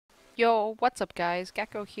Yo, what's up guys?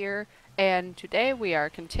 Gecko here, and today we are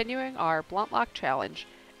continuing our Bluntlocke challenge.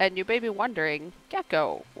 And you may be wondering,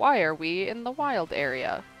 Gecko, why are we in the wild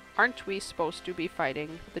area? Aren't we supposed to be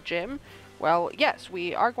fighting the gym? Well, yes,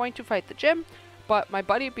 we are going to fight the gym, but my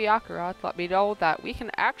buddy Byakurat let me know that we can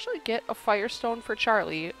actually get a Firestone for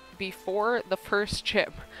Charlie before the first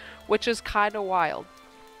gym, which is kind of wild.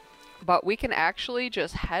 But we can actually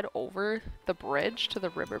just head over the bridge to the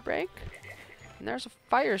riverbank. And there's a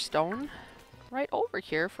Firestone right over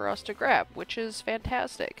here for us to grab, which is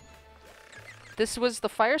fantastic. This was the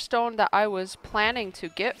Firestone that I was planning to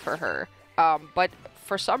get for her, but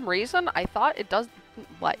for some reason I thought it doesn't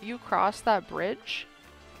let you cross that bridge.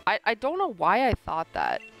 I don't know why I thought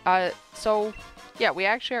that. So yeah, we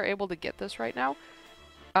actually are able to get this right now,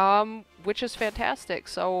 which is fantastic.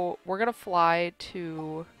 So we're gonna fly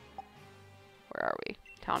to, where are we?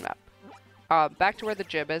 Town map. Back to where the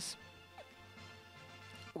gym is.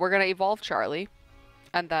 We're going to evolve Charlie,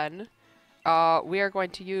 and then we are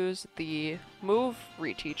going to use the move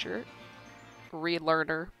reteacher,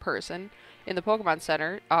 relearner person in the Pokemon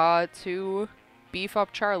Center to beef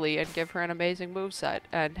up Charlie and give her an amazing moveset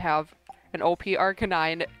and have an OP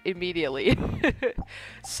Arcanine immediately.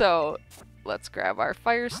 So let's grab our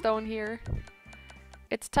Firestone here.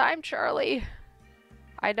 It's time, Charlie.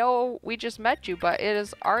 I know we just met you, but it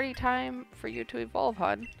is already time for you to evolve,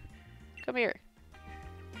 hun. Come here.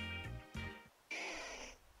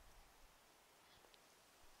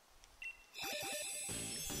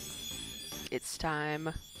 It's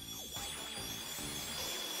time.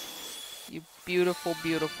 You beautiful,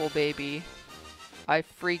 beautiful baby. I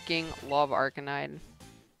freaking love Arcanine.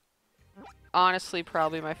 Honestly,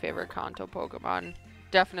 probably my favorite Kanto Pokemon.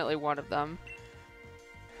 Definitely one of them.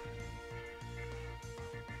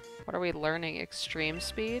 What are we learning? Extreme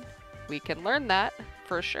Speed? We can learn that,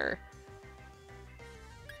 for sure.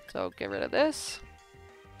 So get rid of this.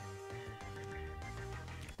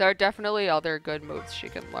 There are definitely other good moves she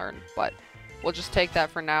can learn, but we'll just take that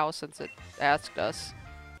for now since it asked us.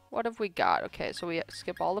 What have we got? Okay, so we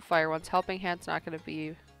skip all the fire ones. Helping Hand's not going to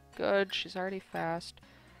be good. She's already fast.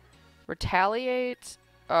 Retaliate.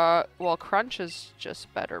 Well, Crunch is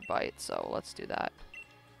just better bite, so let's do that.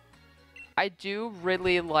 I do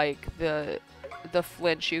really like the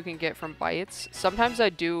flinch you can get from bites. Sometimes I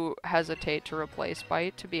do hesitate to replace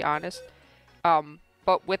bite, to be honest.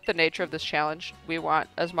 But with the nature of this challenge, we want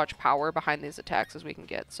as much power behind these attacks as we can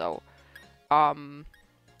get, so...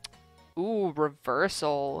 Ooh,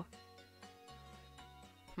 reversal.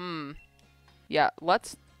 Yeah,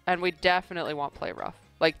 let's... And we definitely want play rough.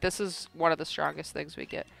 Like, this is one of the strongest things we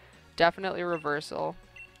get. Definitely reversal.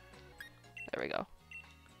 There we go.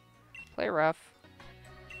 Play rough.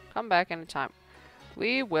 Come back anytime.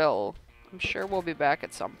 We will. I'm sure we'll be back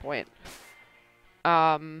at some point.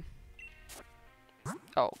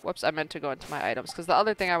 Oh, whoops, I meant to go into my items, because the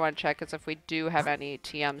other thing I want to check is if we do have any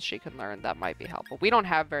TMs she can learn, that might be helpful. We don't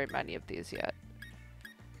have very many of these yet.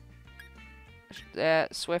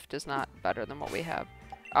 Swift is not better than what we have.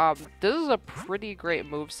 This is a pretty great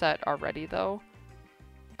moveset already, though.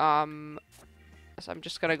 So I'm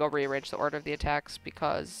just going to go rearrange the order of the attacks,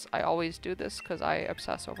 because I always do this, because I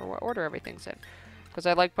obsess over what order everything's in. Because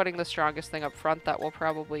I like putting the strongest thing up front that we'll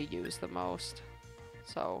probably use the most.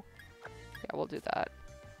 So... yeah, we'll do that.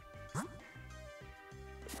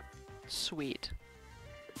 Sweet.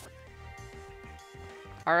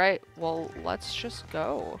 Alright, well, let's just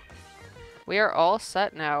go. We are all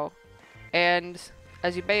set now. And,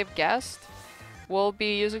 as you may have guessed, we'll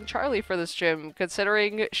be using Charlie for this gym,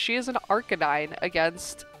 considering she is an Arcanine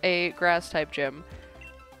against a Grass-type gym.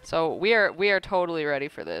 So, we are totally ready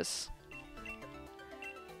for this.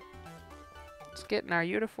 Let's get in our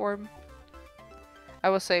uniform. I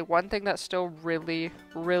will say one thing that still really,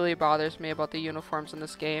 really bothers me about the uniforms in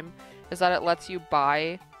this game is that it lets you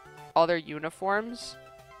buy other uniforms,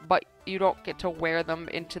 but you don't get to wear them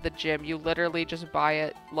into the gym. You literally just buy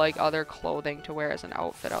it like other clothing to wear as an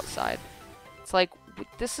outfit outside. It's like,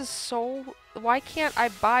 this is so... why can't I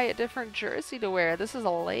buy a different jersey to wear? This is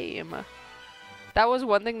lame. That was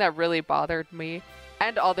one thing that really bothered me.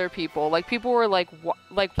 And other people. Like, people were like, what?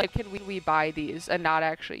 Like, can we buy these and not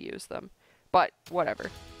actually use them? But, whatever.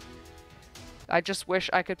 I just wish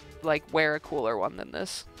I could, like, wear a cooler one than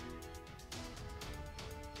this.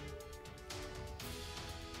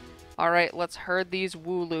 Alright, let's herd these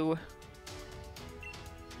Wooloo.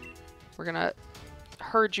 We're gonna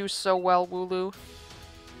herd you so well, Wooloo.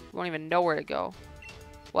 You won't even know where to go.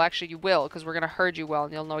 Well, actually, you will, because we're gonna herd you well,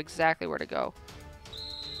 and you'll know exactly where to go.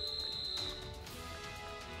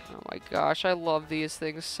 Oh my gosh, I love these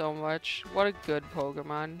things so much. What a good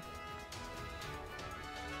Pokemon.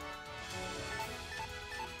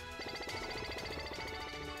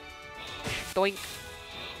 Doink.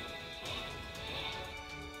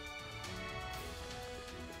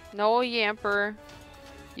 No, Yamper.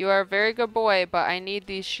 You are a very good boy, but I need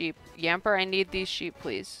these sheep. Yamper, I need these sheep,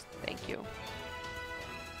 please. Thank you.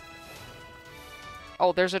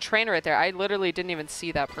 Oh, there's a trainer right there. I literally didn't even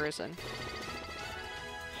see that person.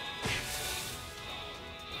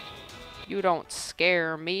 You don't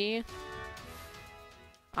scare me.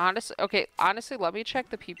 Honestly, let me check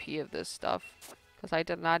the PP of this stuff. Because I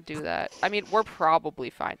did not do that. I mean, we're probably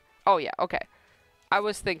fine. Oh, yeah, okay. I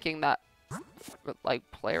was thinking that, like,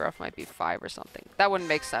 play rough might be 5 or something. That wouldn't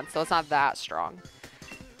make sense, though. It's not that strong.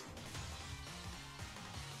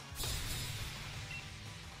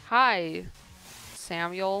 Hi,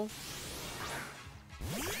 Samuel.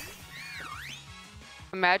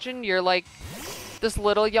 Imagine you're, like, this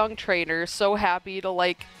little young trainer, so happy to,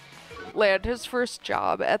 like, land his first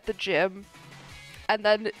job at the gym. And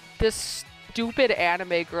then this stupid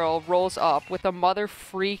anime girl rolls up with a mother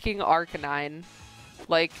freaking Arcanine.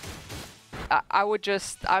 Like, I'm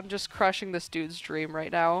just crushing this dude's dream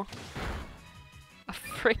right now. A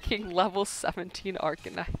freaking level 17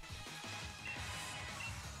 Arcanine.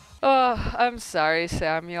 Oh, I'm sorry,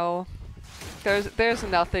 Samuel. There's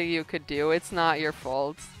nothing you could do. It's not your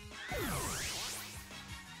fault.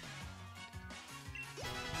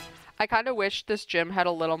 I kind of wish this gym had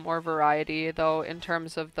a little more variety, though, in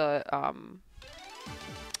terms of the,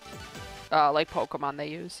 like, Pokemon they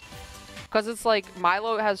use. Because it's like,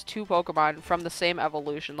 Milo has 2 Pokemon from the same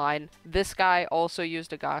evolution line. This guy also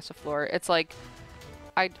used a Gossifleur. It's like,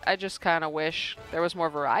 I just kind of wish there was more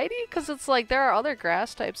variety, because it's like, there are other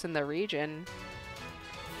grass types in the region.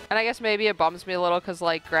 And I guess maybe it bums me a little, because,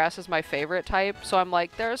 like, grass is my favorite type. So I'm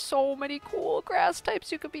like, there are so many cool grass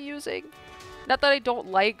types you could be using. Not that I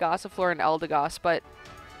don't like Gossifleur and Eldegoss, but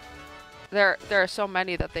there are so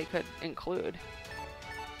many that they could include.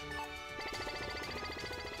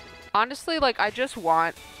 Honestly, like, I just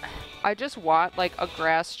want like a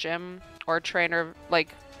grass gym or a trainer, like,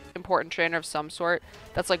 important trainer of some sort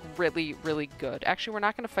that's like really, really good. Actually, we're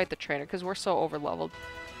not gonna fight the trainer because we're so over leveled.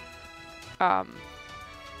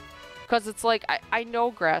 Because it's like I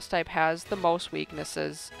know grass type has the most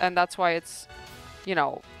weaknesses, and that's why it's, you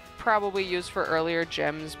know, probably used for earlier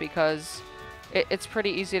gyms because it's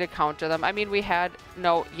pretty easy to counter them. I mean, we had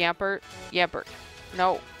Yamper,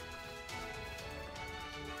 no.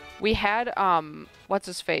 We had what's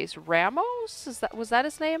his face? Ramos? Was that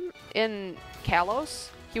his name in Kalos?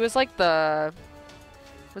 He was like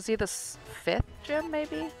was he the 5th gym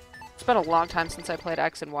maybe? It's been a long time since I played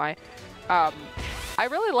X and Y. I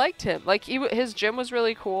really liked him. Like his gym was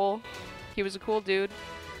really cool. He was a cool dude,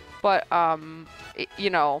 but you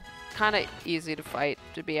know, kind of easy to fight,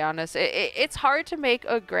 to be honest. It's hard to make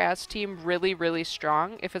a grass team really, really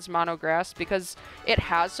strong if it's mono grass because it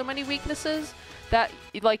has so many weaknesses that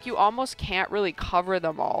like you almost can't really cover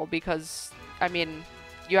them all because, I mean,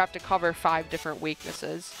 you have to cover 5 different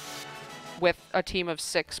weaknesses with a team of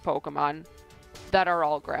 6 Pokemon that are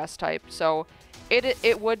all grass type. So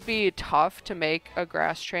it would be tough to make a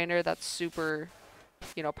grass trainer that's super,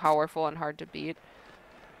 you know, powerful and hard to beat.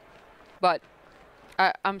 But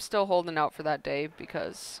I'm still holding out for that day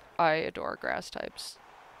because I adore grass types.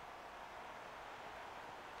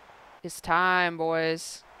 It's time,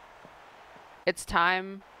 boys. It's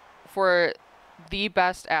time for the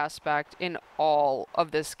best aspect in all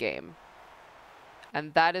of this game.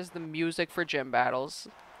 And that is the music for gym battles.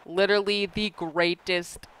 Literally the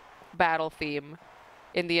greatest battle theme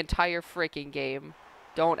in the entire freaking game.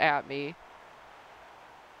 Don't at me.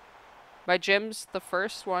 My gym's the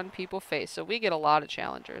first one people face, so we get a lot of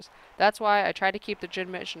challengers. That's why I try to keep the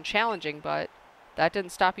gym mission challenging, but that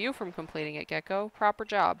didn't stop you from completing it, Gecko. Proper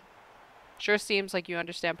job. Sure seems like you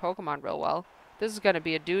understand Pokemon real well. This is gonna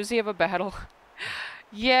be a doozy of a battle.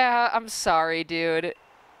 Yeah, I'm sorry, dude.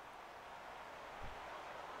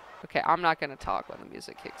 Okay, I'm not gonna talk when the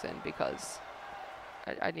music kicks in because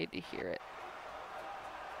I need to hear it.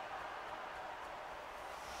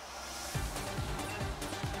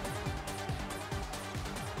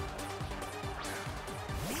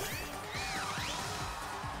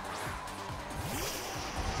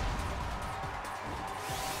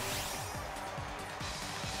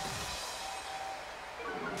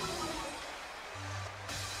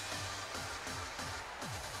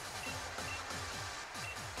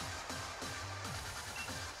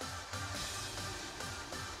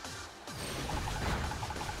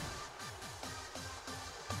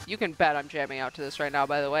 You can bet I'm jamming out to this right now,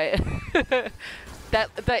 by the way.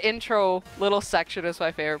 The intro little section is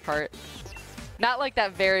my favorite part. Not like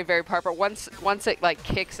that very, very part, but once it like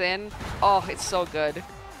kicks in, oh, it's so good.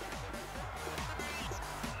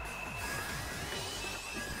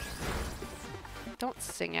 don't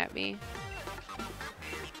sing at me.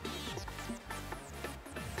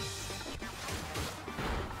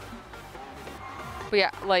 But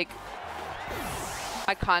yeah, like,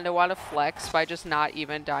 I kind of want to flex by just not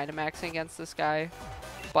even Dynamaxing against this guy.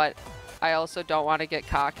 But I also don't want to get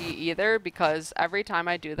cocky either, because every time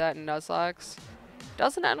I do that in Nuzlocke,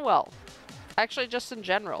 doesn't end well. Actually, just in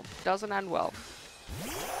general, doesn't end well.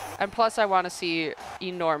 And plus, I want to see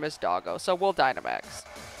enormous doggo, so we'll Dynamax.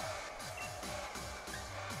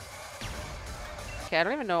 Okay, I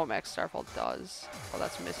don't even know what Max Starfall does. Oh,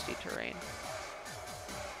 that's Misty Terrain.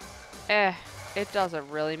 It doesn't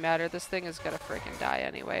really matter. This thing is gonna freaking die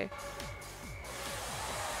anyway.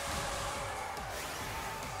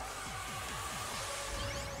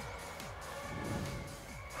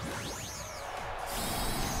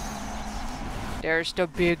 There's the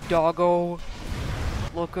big doggo.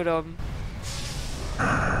 Look at him.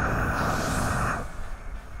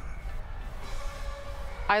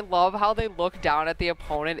 I love how they look down at the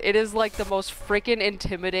opponent. It is like the most freaking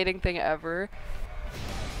intimidating thing ever.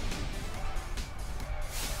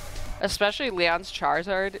 Especially Leon's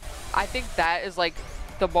Charizard. I think that is like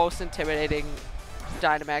the most intimidating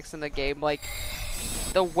Dynamax in the game. Like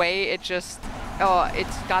the way it just, oh,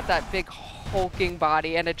 it's got that big hulking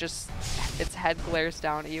body and it just, its head glares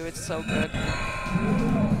down at you. It's so good.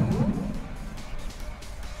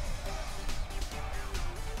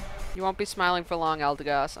 You won't be smiling for long,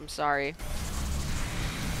 Eldegoss. I'm sorry.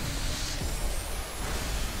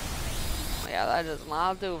 Yeah, that does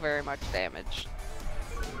not do very much damage.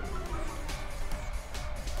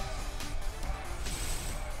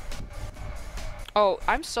 Oh,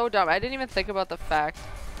 I'm so dumb. I didn't even think about the fact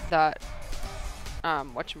that,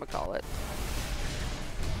 whatchamacallit,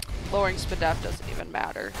 lowering SPDF doesn't even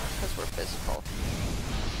matter because we're physical.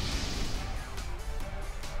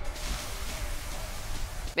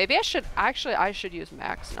 Maybe I should, actually, I should use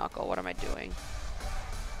Max Knuckle. What am I doing?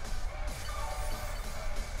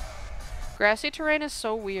 Grassy terrain is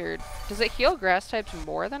so weird. Does it heal grass types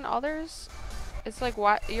more than others? It's like,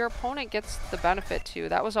 what, your opponent gets the benefit too.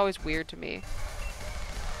 That was always weird to me.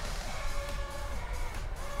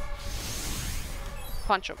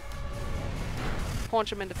 Punch him. Punch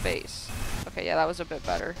him in the face. Okay, yeah, that was a bit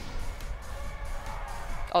better.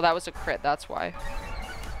 Oh, that was a crit, that's why.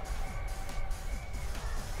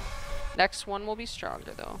 Next one will be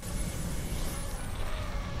stronger, though.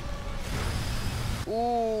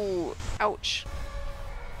 Ooh, ouch.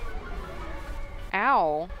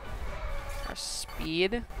 Ow. Our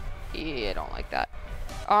speed? Yeah, I don't like that.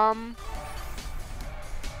 I'm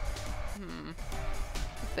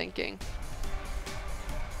thinking.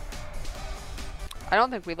 I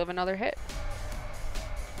don't think we live another hit.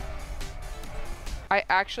 I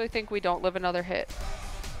actually think we don't live another hit.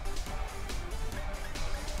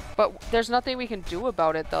 But there's nothing we can do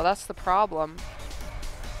about it, though. That's the problem.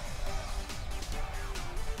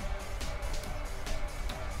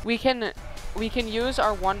 We can use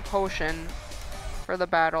our one potion for the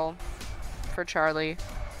battle for Charlie.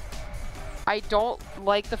 I don't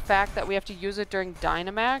like the fact that we have to use it during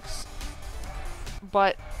Dynamax,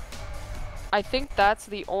 but I think that's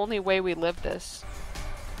the only way we live this.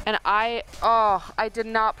 And I did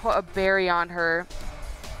not put a berry on her.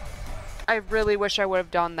 I really wish I would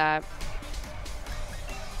have done that.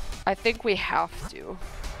 I think we have to.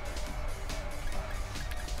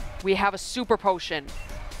 We have a super potion.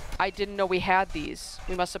 I didn't know we had these.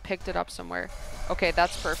 We must have picked it up somewhere. Okay,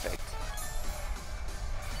 that's perfect.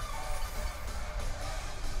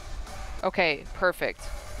 Okay, perfect.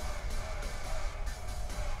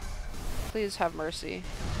 Please have mercy.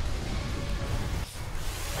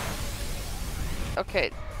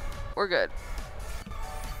 Okay, we're good.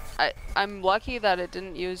 I'm lucky that it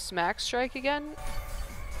didn't use Max Strike again.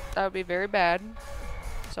 That would be very bad.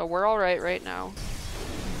 So we're alright right now.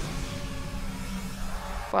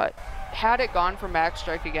 But had it gone for Max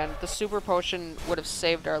Strike again, the Super Potion would have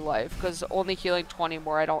saved our life, because only healing 20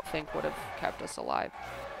 more I don't think would have kept us alive.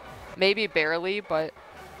 Maybe barely, but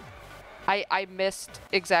I missed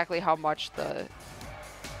exactly how much the...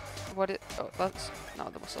 oh, that's...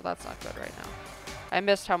 No, so that's not good right now. I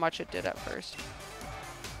missed how much it did at first.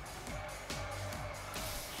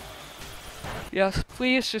 Yes,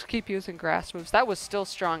 please just keep using grass moves. That was still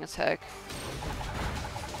strong as heck.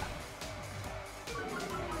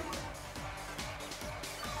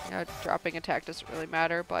 Yeah, dropping attack doesn't really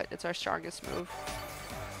matter, but it's our strongest move.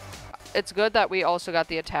 It's good that we also got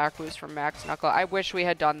the attack boost from Max Knuckle. I wish we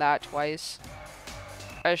had done that twice.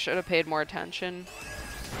 I should have paid more attention.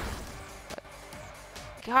 But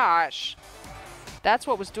gosh. That's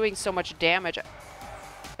what was doing so much damage. Oh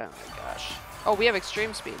my gosh. Oh, we have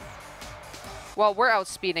extreme speed. Well, we're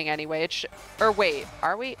outspeeding anyway. Or wait,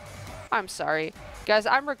 are we? I'm sorry. Guys,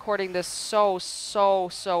 I'm recording this so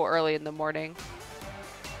early in the morning.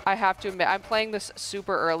 I have to admit, I'm playing this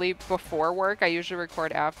super early before work. I usually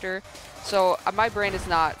record after. So my brain is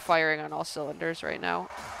not firing on all cylinders right now.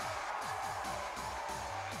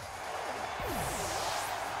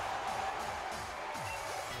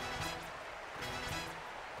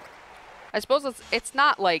 I suppose it's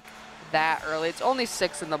not like that early. It's only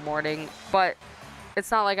 6 in the morning, but it's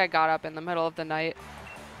not like I got up in the middle of the night.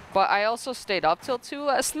 But I also stayed up till 2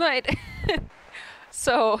 last night.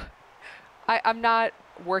 So I'm not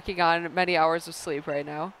working on many hours of sleep right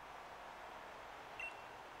now.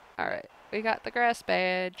 Alright, we got the grass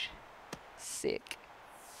badge. Sick.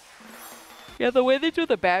 Yeah, the way they do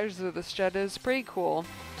the badges of this gen is pretty cool.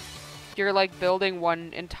 You're like building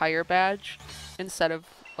one entire badge instead of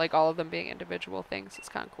like all of them being individual things. It's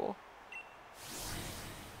kind of cool.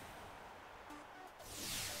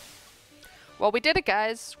 Well, we did it,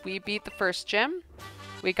 guys. We beat the first gym.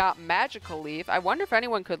 We got magical leaf. I wonder if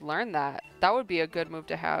anyone could learn that. That would be a good move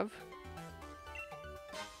to have.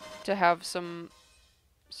 To have some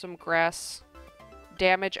grass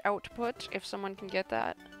damage output, if someone can get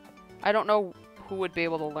that. I don't know who would be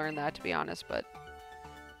able to learn that, to be honest, but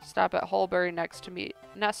stop at Hulbury next to meet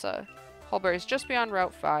Nessa. Hulbury is just beyond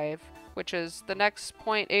Route 5, which is the next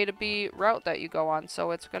point A to B route that you go on,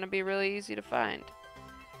 so it's going to be really easy to find.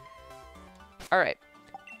 Alright.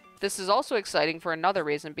 This is also exciting for another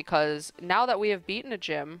reason, because now that we have beaten a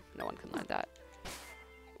gym, no one can learn that,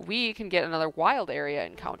 we can get another wild area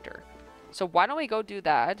encounter. So why don't we go do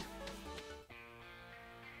that?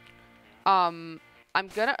 I'm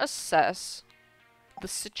gonna assess the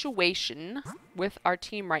situation with our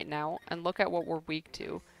team right now and look at what we're weak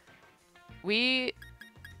to.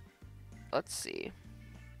 Let's see.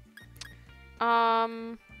 I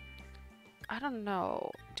don't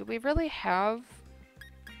know. Do we really have...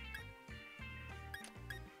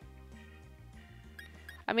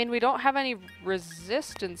 I mean, we don't have any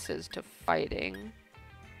resistances to fighting.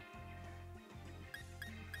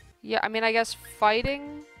 Yeah, I mean, I guess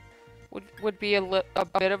fighting would be a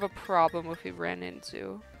bit of a problem if we ran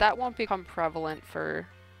into. That won't become prevalent for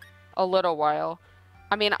a little while.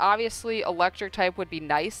 I mean, obviously, electric type would be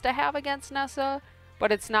nice to have against Nessa,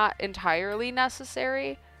 but it's not entirely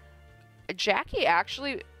necessary. Jackie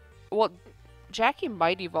actually... Well, Jackie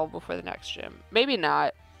might evolve before the next gym. Maybe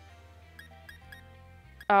not.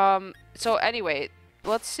 So anyway,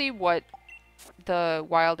 let's see what the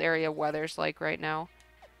wild area weather's like right now.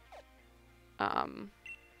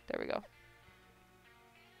 There we go.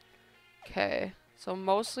 Okay, so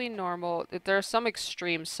mostly normal. There's some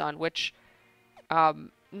extreme sun, which,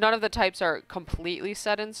 none of the types are completely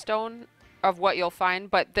set in stone of what you'll find,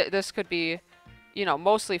 but this could be, you know,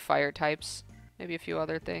 mostly fire types. Maybe a few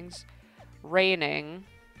other things. Raining.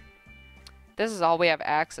 This is all we have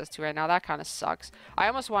access to right now. That kind of sucks. I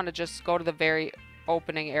almost want to just go to the very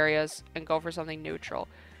opening areas and go for something neutral.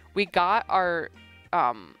 We got our,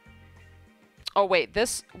 oh wait,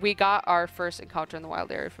 we got our first encounter in the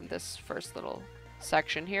wild area from this first little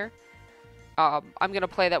section here. I'm going to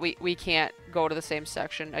play that we can't go to the same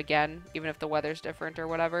section again, even if the weather's different or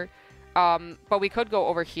whatever. But we could go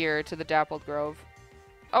over here to the Dappled Grove.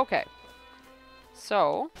 Okay.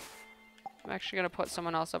 So... I'm actually going to put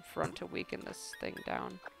someone else up front to weaken this thing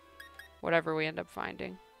down. Whatever we end up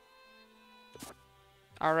finding.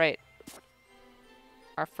 Alright.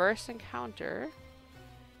 Our first encounter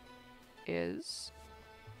is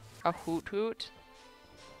a Hoot Hoot.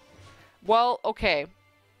 Well, okay.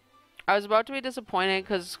 I was about to be disappointed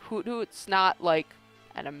because Hoot Hoot's not, like,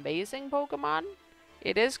 an amazing Pokemon.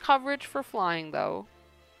 It is coverage for flying, though.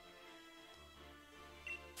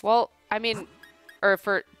 Well, I mean... Or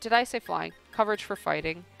for... Did I say flying? Coverage for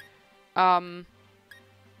fighting. The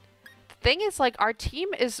thing is, like, our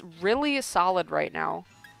team is really solid right now.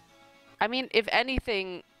 I mean, if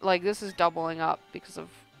anything, like, this is doubling up because of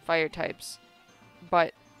fire types.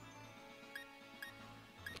 But...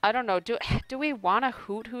 I don't know. Do we want a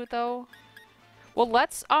Hoot Hoot, though? Well,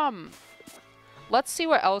 let's see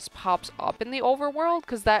what else pops up in the overworld,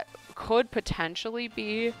 because that could potentially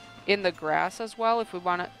be in the grass as well if we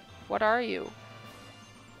want to... What are you?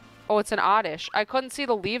 Oh, it's an Oddish. I couldn't see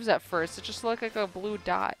the leaves at first. It just looked like a blue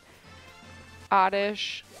dot.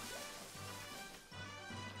 Oddish.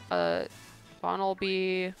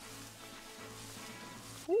 Bunnelby.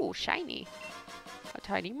 Ooh, shiny. A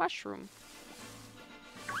tiny mushroom.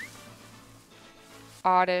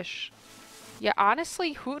 Oddish. Yeah,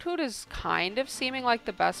 honestly, Hoot Hoot is kind of seeming like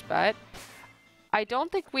the best bet. I don't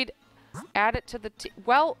think we'd add it to the...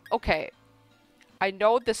 Well, okay. I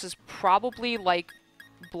know this is probably like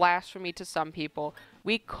blasphemy to some people.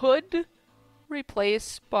 We could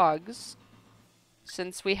replace Bugs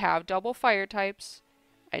since we have double fire types.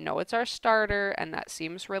 I know it's our starter and that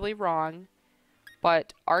seems really wrong,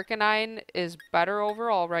 but Arcanine is better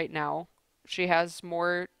overall right now. She has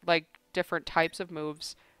more like different types of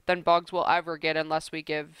moves than Bugs will ever get unless we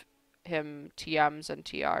give him TMs and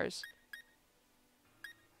TRs.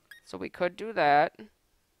 So we could do that.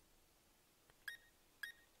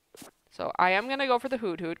 So I am going to go for the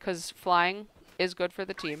Hoot Hoot because flying is good for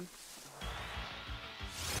the team.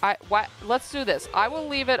 Let's do this. I will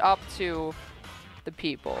leave it up to the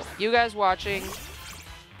people. You guys watching,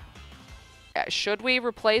 should we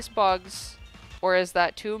replace Bugs or is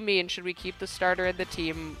that too mean? Should we keep the starter in the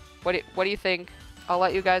team? What do you think? I'll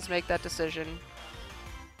let you guys make that decision.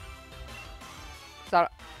 So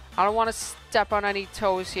I don't want to step on any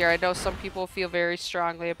toes here. I know some people feel very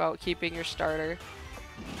strongly about keeping your starter.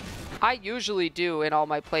 I usually do in all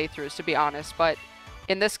my playthroughs, to be honest, but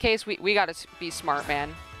in this case, we gotta be smart,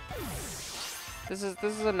 man. This is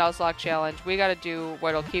a Nuzlocke challenge. We gotta do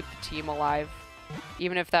what'll keep the team alive,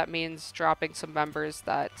 even if that means dropping some members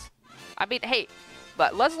that... I mean, hey,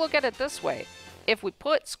 but let's look at it this way. If we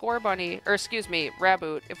put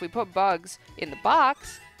Raboot, if we put Bugs in the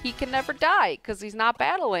box, he can never die, because he's not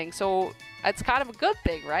battling, so it's kind of a good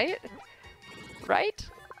thing, right? Right?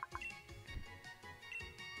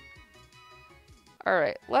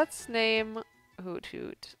 Alright, let's name Hoot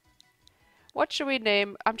Hoot. What should we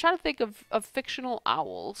name? I'm trying to think of fictional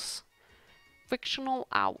owls. Fictional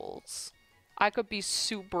owls. I could be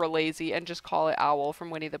super lazy and just call it Owl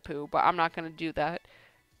from Winnie the Pooh, but I'm not going to do that.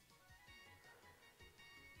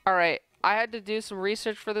 Alright, I had to do some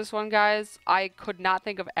research for this one, guys. I could not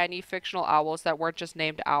think of any fictional owls that weren't just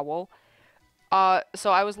named Owl.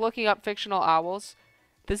 So I was looking up fictional owls.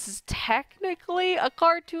 This is technically a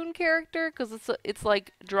cartoon character because it's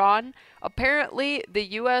like drawn. Apparently, the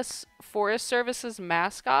U.S. Forest Service's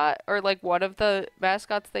mascot, or like one of the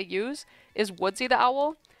mascots they use, is Woodsy the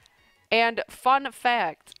Owl. And fun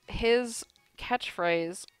fact, his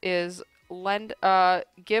catchphrase is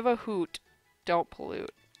give a hoot, don't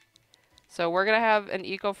pollute. So we're gonna have an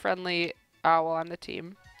eco-friendly owl on the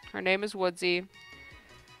team. Her name is Woodsy.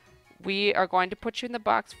 We are going to put you in the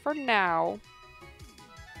box for now.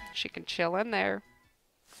 She can chill in there.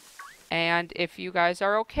 And if you guys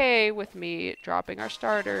are okay with me dropping our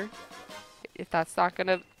starter, if that's not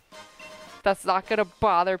gonna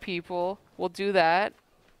bother people, we'll do that.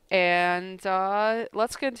 And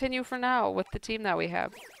let's continue for now with the team that we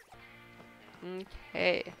have.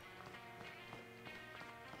 Okay.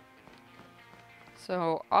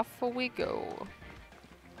 So off we go.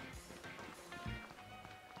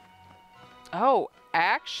 Oh,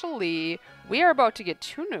 actually, we are about to get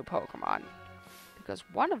 2 new Pokemon. Because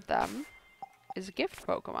one of them is a gift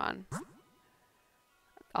Pokemon.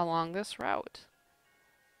 Along this route.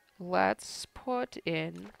 Let's put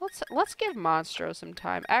in... Let's give Monstro some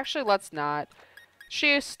time. Actually, let's not.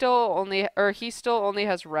 He still only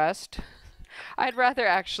has rest. I'd rather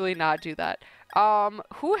actually not do that.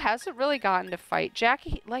 Who hasn't really gotten to fight?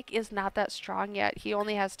 Jackie, like, is not that strong yet. He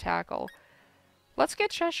only has tackle. Let's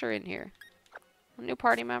get Cheshire in here. A new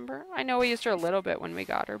party member. I know we used her a little bit when we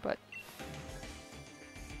got her, but...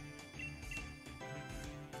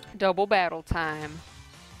 Double battle time.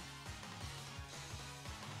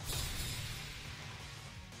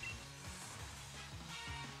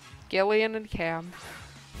 Gillian and Cam.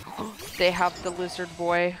 They have the lizard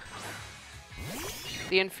boy.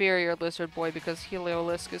 The inferior lizard boy because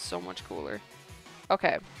Heliolisk is so much cooler.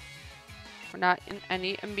 Okay. We're not in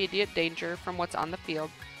any immediate danger from what's on the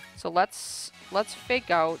field. So let's fake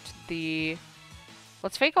out the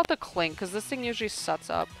Clink because this thing usually sets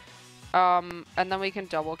up. And then we can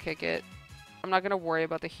double kick it. I'm not gonna worry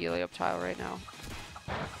about the Helioptile right now.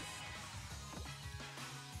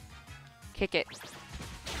 Kick it.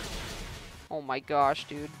 Oh my gosh,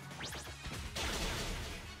 dude.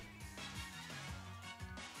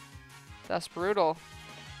 That's brutal.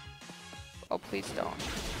 Oh, please don't.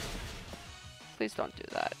 Please don't do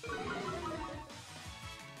that.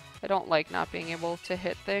 I don't like not being able to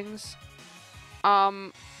hit things.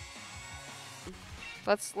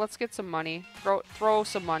 Let's get some money. Throw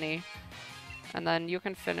some money. And then you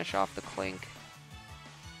can finish off the Clink.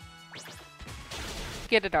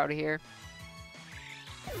 Get it out of here.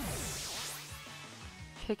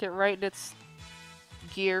 Kick it right in its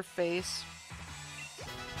gear face.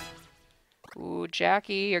 Ooh,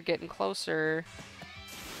 Jackie, you're getting closer.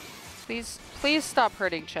 Please stop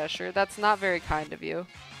hurting Cheshire. That's not very kind of you.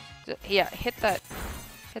 Yeah, hit that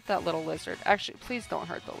Hit that little lizard. Actually, please don't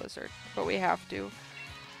hurt the lizard, but we have to.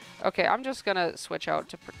 Okay, I'm just gonna switch out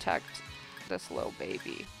to protect this little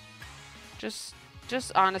baby. Just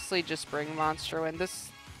honestly, just bring Monstro in.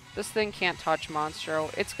 This thing can't touch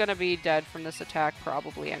Monstro. It's gonna be dead from this attack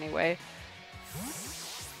probably anyway.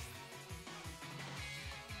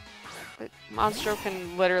 But Monstro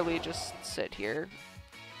can literally just sit here,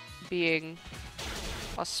 being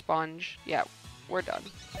a sponge. Yeah, we're done.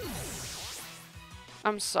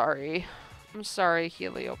 I'm sorry. I'm sorry,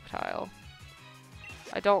 Helioptile.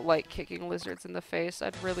 I don't like kicking lizards in the face.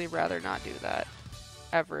 I'd really rather not do that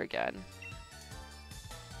ever again.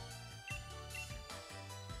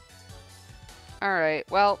 Alright,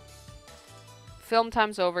 well, film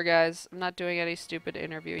time's over, guys. I'm not doing any stupid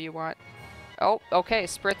interview you want. Oh, okay,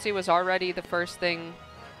 Spritzy was already the first thing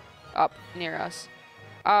up near us.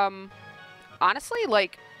 Honestly,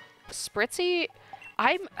 like, Spritzy,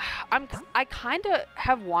 I kind of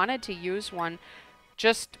have wanted to use one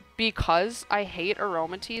just because I hate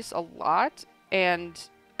Aromatisse a lot, and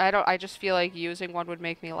I just feel like using one would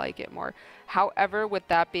make me like it more. However, with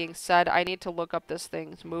that being said, I need to look up this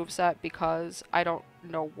thing's moveset because I don't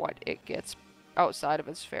know what it gets outside of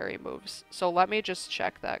its fairy moves. So let me just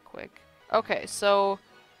check that quick. Okay, so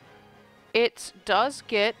it does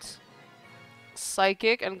get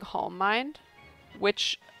Psychic and Calm Mind,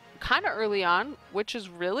 which kind of early on, which is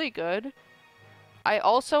really good. I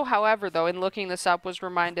also, however, though, in looking this up, was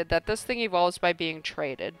reminded that this thing evolves by being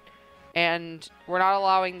traded. And we're not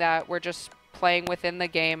allowing that. We're just playing within the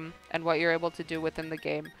game and what you're able to do within the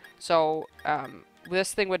game. So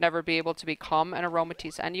this thing would never be able to become an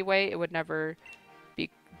Aromatisse anyway. It would never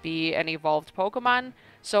be an evolved Pokemon.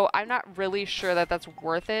 So I'm not really sure that that's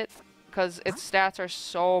worth it because its stats are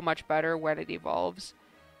so much better when it evolves.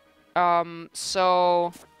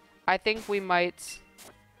 So I think we might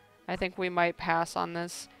pass on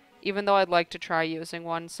this, even though I'd like to try using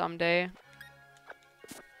one someday.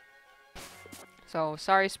 So,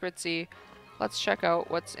 sorry, Spritzy. Let's check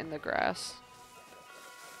out what's in the grass.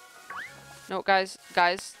 No, guys.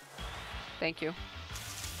 Thank you.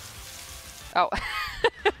 Oh.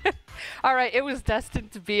 Alright, it was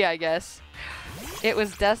destined to be, I guess. It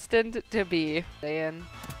was destined to be. Dan,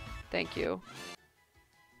 thank you.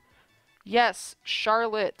 Yes,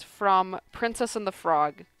 Charlotte from Princess and the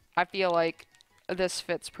Frog. I feel like this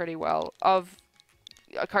fits pretty well. Of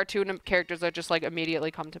cartoon characters that just, like,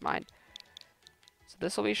 immediately come to mind. So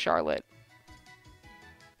this will be Charlotte.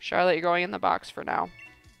 Charlotte, you're going in the box for now.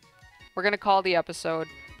 We're going to call the episode,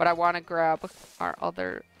 but I want to grab our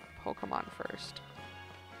other Pokemon first.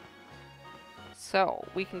 So,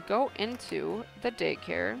 we can go into the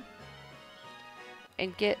daycare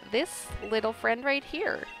and get this little friend right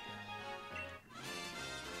here.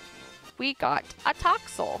 We got a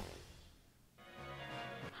Toxel.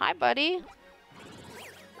 Hi, buddy.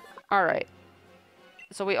 Alright.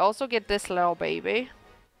 So we also get this little baby.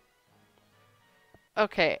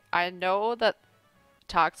 Okay, I know that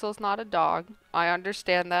Toxel's not a dog. I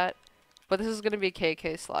understand that. But this is going to be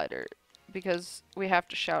KK Slider. Because we have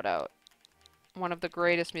to shout out one of the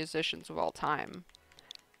greatest musicians of all time.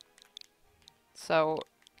 So,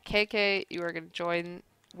 KK, you are going to join...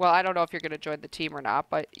 Well, I don't know if you're going to join the team or not,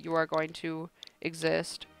 but you are going to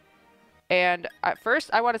exist. And at first,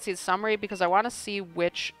 I want to see the summary because I want to see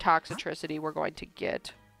which Toxicity we're going to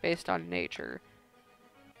get based on nature.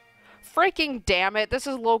 Freaking damn it, this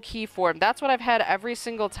is low-key form. That's what I've had every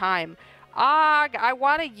single time. Ah, I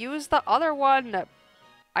want to use the other one.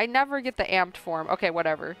 I never get the amped form. Okay,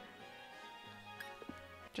 whatever.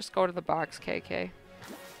 Just go to the box, KK.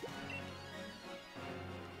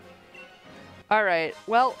 Alright,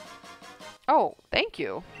 well... Oh, thank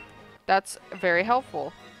you. That's very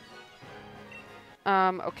helpful.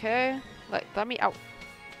 Okay. Let me out.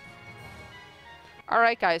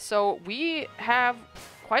 Alright, guys, so we have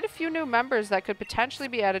quite a few new members that could potentially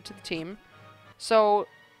be added to the team. So,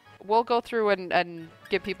 we'll go through and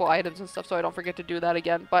give people items and stuff so I don't forget to do that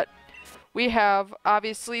again. But we have,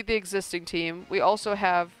 obviously, the existing team. We also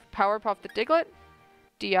have Powerpuff the Diglett,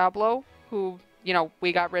 Diablo, who, you know,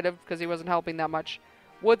 we got rid of because he wasn't helping that much.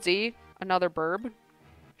 Woodsy, another burb.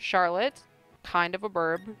 Charlotte, kind of a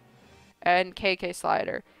burb. And KK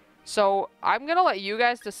Slider. So, I'm going to let you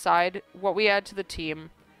guys decide what we add to the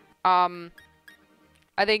team.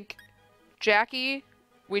 I think Jackie,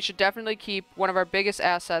 we should definitely keep one of our biggest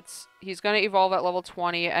assets. He's going to evolve at level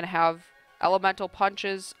 20 and have elemental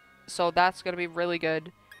punches, so that's going to be really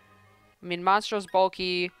good. I mean, Monstro's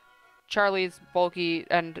bulky, Charlie's bulky,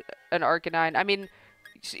 and an Arcanine. I mean,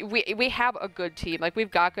 we have a good team. Like,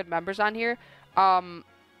 we've got good members on here.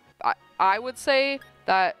 I would say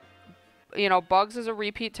that You know, Bugs is a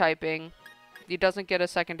repeat typing. He doesn't get a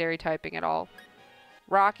secondary typing at all.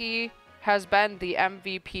 Rocky has been the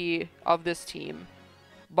MVP of this team,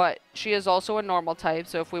 but she is also a normal type,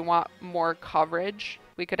 so if we want more coverage,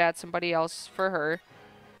 we could add somebody else for her.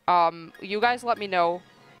 You guys let me know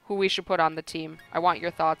who we should put on the team. I want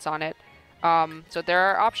your thoughts on it. So there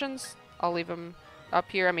are options. I'll leave them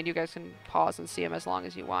up here. I mean, you guys can pause and see them as long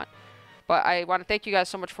as you want. But I want to thank you guys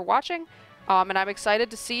so much for watching, and I'm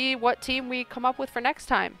excited to see what team we come up with for next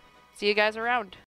time. See you guys around.